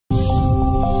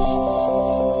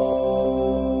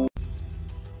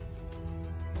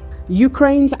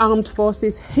Ukraine's armed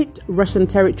forces hit Russian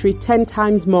territory 10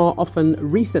 times more often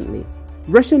recently.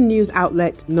 Russian news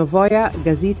outlet Novaya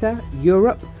Gazeta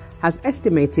Europe has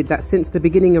estimated that since the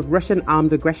beginning of Russian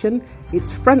armed aggression,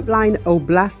 its frontline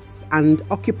oblasts and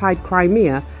occupied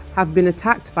Crimea have been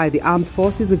attacked by the armed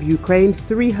forces of Ukraine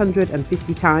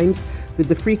 350 times, with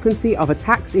the frequency of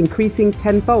attacks increasing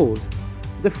tenfold.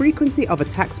 The frequency of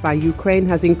attacks by Ukraine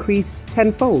has increased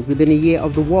tenfold within a year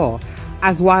of the war,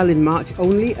 as while in March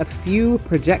only a few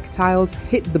projectiles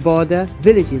hit the border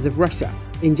villages of Russia.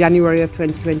 In January of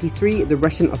 2023, the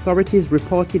Russian authorities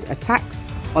reported attacks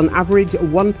on average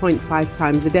 1.5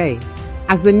 times a day.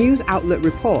 As the news outlet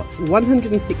reports,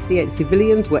 168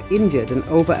 civilians were injured and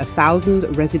over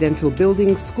 1,000 residential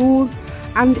buildings, schools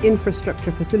and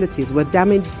infrastructure facilities were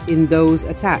damaged in those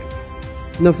attacks.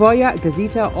 Novaya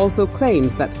Gazeta also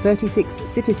claims that 36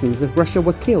 citizens of Russia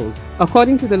were killed.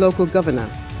 According to the local governor,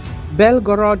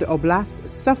 Belgorod Oblast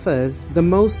suffers the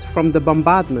most from the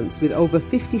bombardments, with over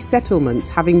 50 settlements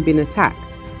having been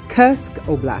attacked. Kherson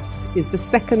Oblast is the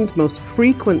second most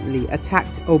frequently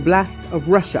attacked oblast of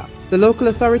Russia. The local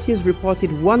authorities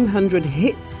reported 100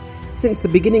 hits since the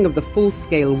beginning of the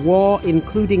full-scale war,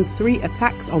 including 3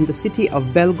 attacks on the city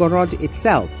of Belgorod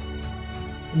itself.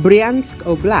 Bryansk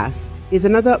Oblast is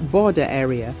another border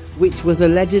area which was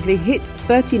allegedly hit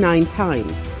 39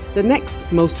 times. The next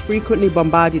most frequently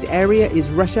bombarded area is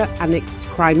Russia-annexed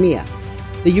Crimea.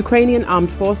 The Ukrainian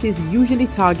armed forces usually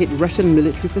target Russian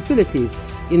military facilities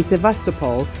in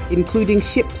Sevastopol, including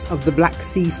ships of the Black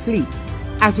Sea Fleet.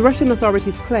 As Russian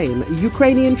authorities claim,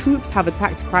 Ukrainian troops have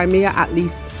attacked Crimea at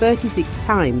least 36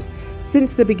 times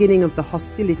since the beginning of the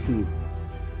hostilities.